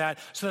away from that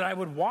so that I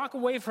would walk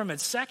away from it.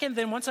 Second,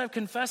 then once I've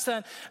confessed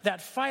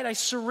that fight, I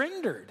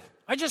surrendered.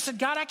 I just said,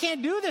 God, I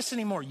can't do this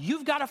anymore.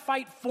 You've got to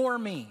fight for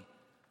me.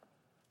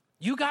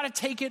 You got to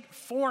take it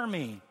for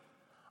me.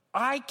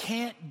 I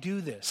can't do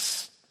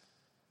this.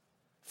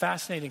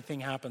 Fascinating thing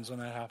happens when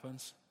that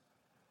happens.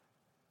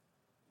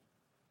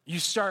 You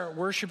start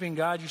worshiping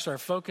God, you start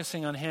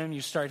focusing on Him,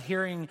 you start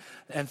hearing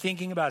and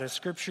thinking about His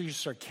scripture, you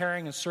start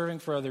caring and serving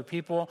for other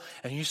people,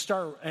 and you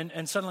start,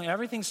 and suddenly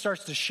everything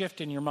starts to shift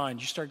in your mind.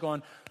 You start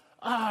going,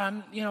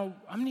 I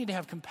need to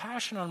have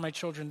compassion on my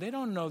children. They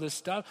don't know this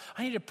stuff.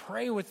 I need to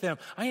pray with them.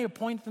 I need to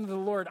point them to the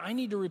Lord. I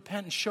need to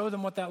repent and show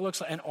them what that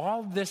looks like. And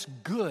all this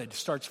good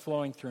starts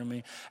flowing through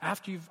me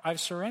after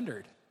I've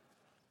surrendered.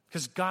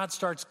 Because God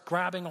starts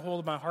grabbing a hold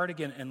of my heart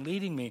again and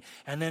leading me.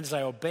 And then as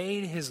I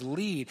obeyed His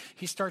lead,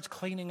 He starts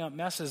cleaning up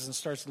messes and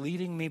starts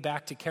leading me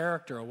back to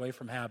character away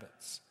from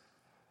habits.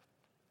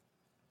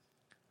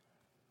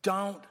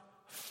 Don't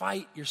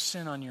fight your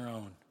sin on your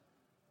own.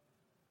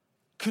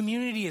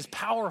 Community is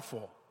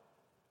powerful.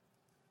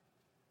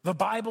 The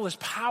Bible is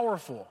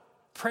powerful.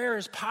 Prayer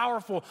is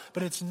powerful,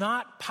 but it's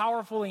not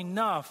powerful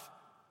enough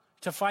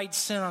to fight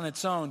sin on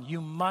its own. You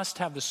must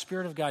have the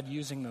Spirit of God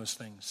using those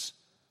things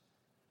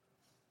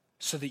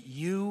so that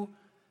you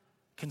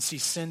can see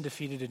sin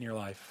defeated in your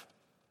life.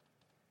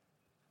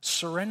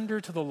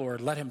 Surrender to the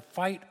Lord. Let Him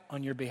fight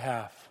on your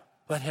behalf.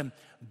 Let Him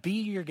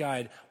be your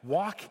guide.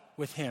 Walk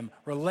with Him.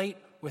 Relate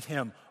with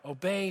Him.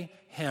 Obey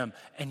Him.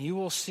 And you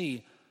will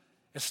see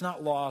it's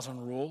not laws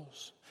and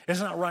rules.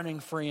 It's not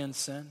running free in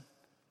sin.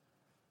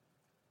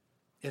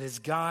 It is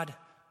God,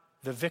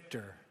 the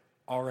victor,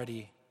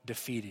 already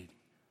defeated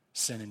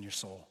sin in your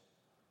soul.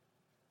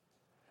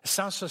 It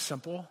sounds so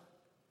simple,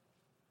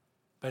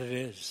 but it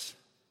is.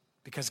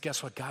 Because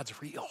guess what?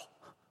 God's real.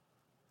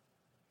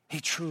 He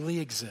truly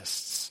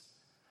exists.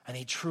 And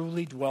He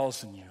truly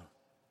dwells in you.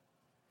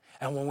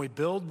 And when we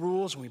build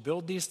rules, and we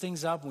build these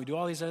things up, and we do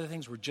all these other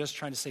things, we're just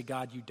trying to say,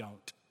 God, you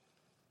don't.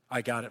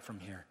 I got it from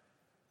here.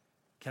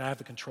 Can I have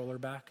the controller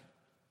back?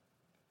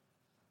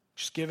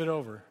 Just give it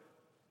over.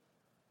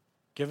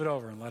 Give it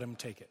over and let Him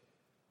take it.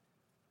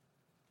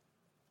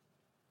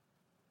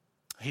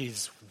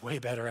 He's way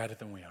better at it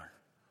than we are.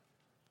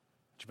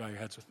 Would you bow your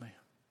heads with me?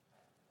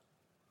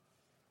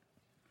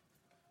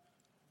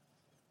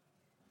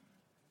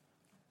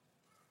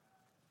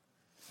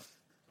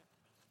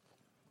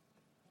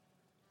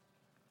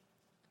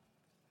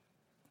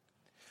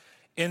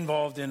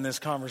 Involved in this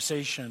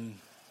conversation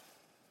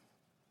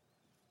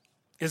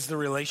is the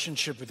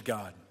relationship with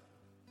God.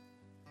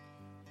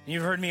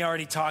 You've heard me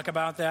already talk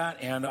about that,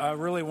 and I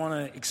really want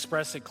to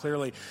express it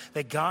clearly,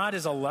 that God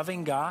is a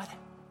loving God,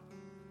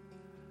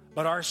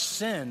 but our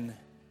sin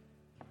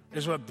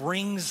is what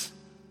brings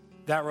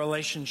that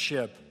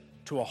relationship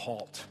to a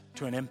halt,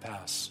 to an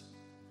impasse.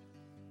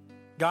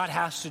 God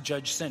has to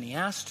judge sin. He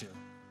has to.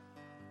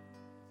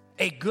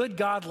 A good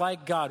God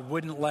like God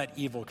wouldn't let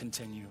evil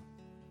continue.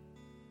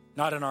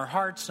 Not in our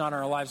hearts, not in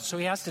our lives. So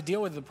He has to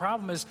deal with it. The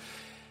problem is,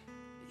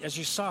 as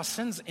you saw,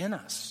 sin's in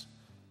us.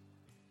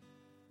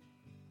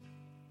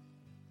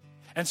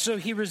 And so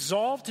He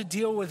resolved to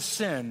deal with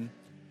sin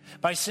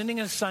by sending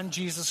His Son,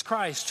 Jesus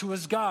Christ, who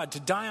is God, to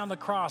die on the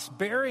cross,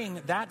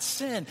 bearing that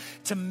sin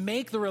to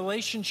make the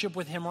relationship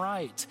with Him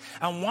right.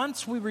 And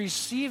once we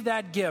receive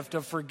that gift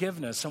of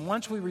forgiveness, and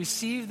once we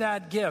receive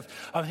that gift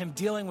of Him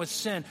dealing with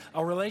sin,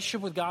 a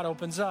relationship with God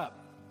opens up.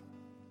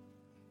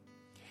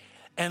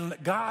 And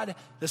God,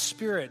 the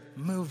Spirit,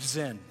 moves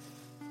in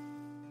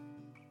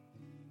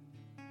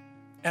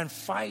and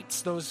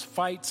fights those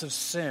fights of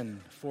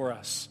sin for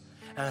us.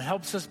 And it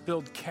helps us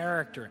build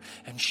character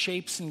and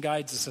shapes and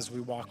guides us as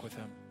we walk with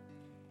Him.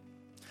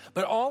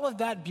 But all of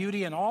that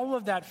beauty and all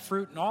of that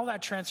fruit and all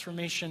that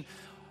transformation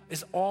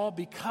is all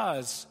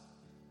because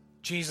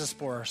Jesus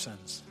bore our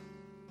sins.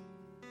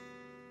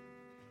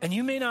 And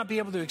you may not be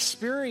able to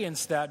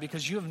experience that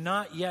because you have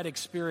not yet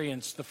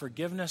experienced the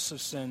forgiveness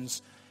of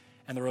sins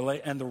and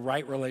the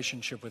right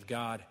relationship with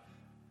God.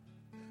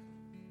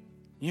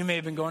 You may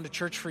have been going to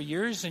church for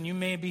years and you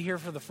may be here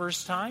for the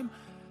first time,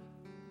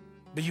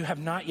 but you have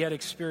not yet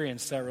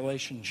experienced that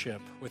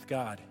relationship with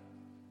God.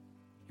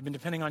 You've been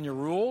depending on your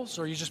rules,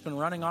 or you've just been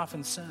running off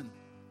in sin.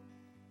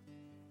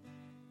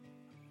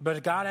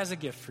 But God has a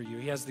gift for you.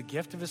 He has the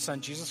gift of His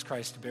Son, Jesus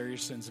Christ, to bear your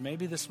sins. And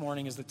maybe this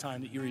morning is the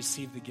time that you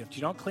receive the gift.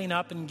 You don't clean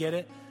up and get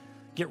it,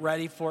 get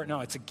ready for it.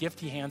 No, it's a gift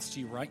He hands to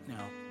you right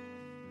now.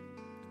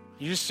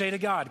 You just say to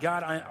God,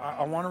 God,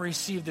 I want to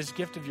receive this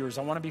gift of yours.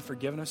 I want to be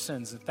forgiven of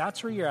sins. If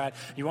that's where you're at,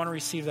 you want to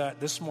receive that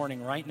this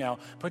morning, right now,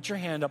 put your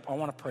hand up. I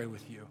want to pray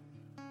with you.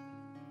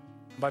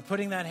 By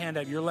putting that hand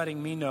up, you're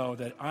letting me know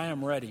that I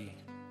am ready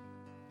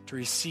to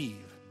receive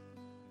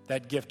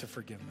that gift of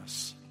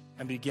forgiveness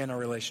and begin a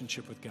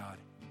relationship with God.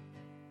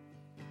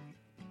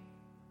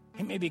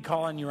 He may be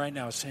calling you right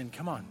now saying,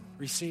 come on,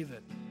 receive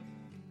it.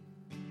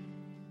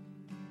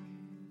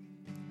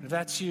 If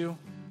that's you,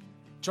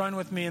 join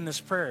with me in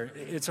this prayer.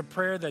 It's a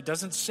prayer that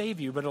doesn't save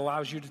you, but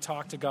allows you to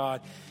talk to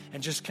God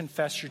and just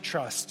confess your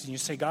trust. And you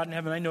say, God in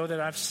heaven, I know that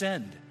I've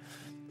sinned.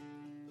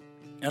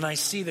 And I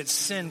see that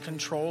sin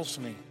controls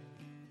me.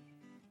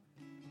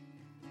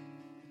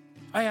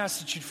 I ask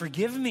that you'd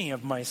forgive me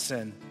of my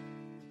sin.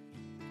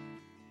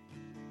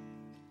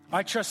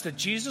 I trust that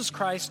Jesus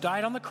Christ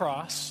died on the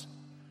cross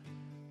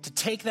to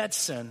take that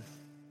sin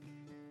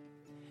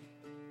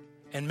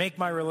and make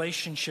my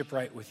relationship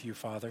right with you,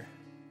 Father.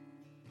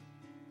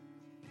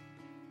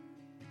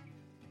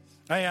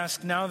 I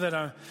ask now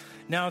that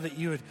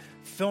you would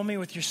fill me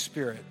with your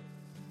Spirit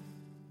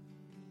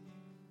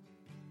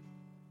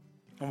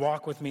and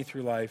walk with me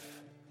through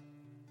life.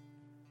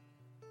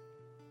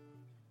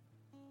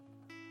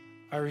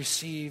 I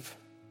receive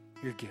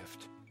your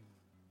gift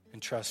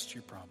and trust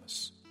your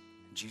promise.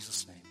 In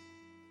Jesus' name,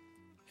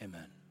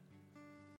 amen.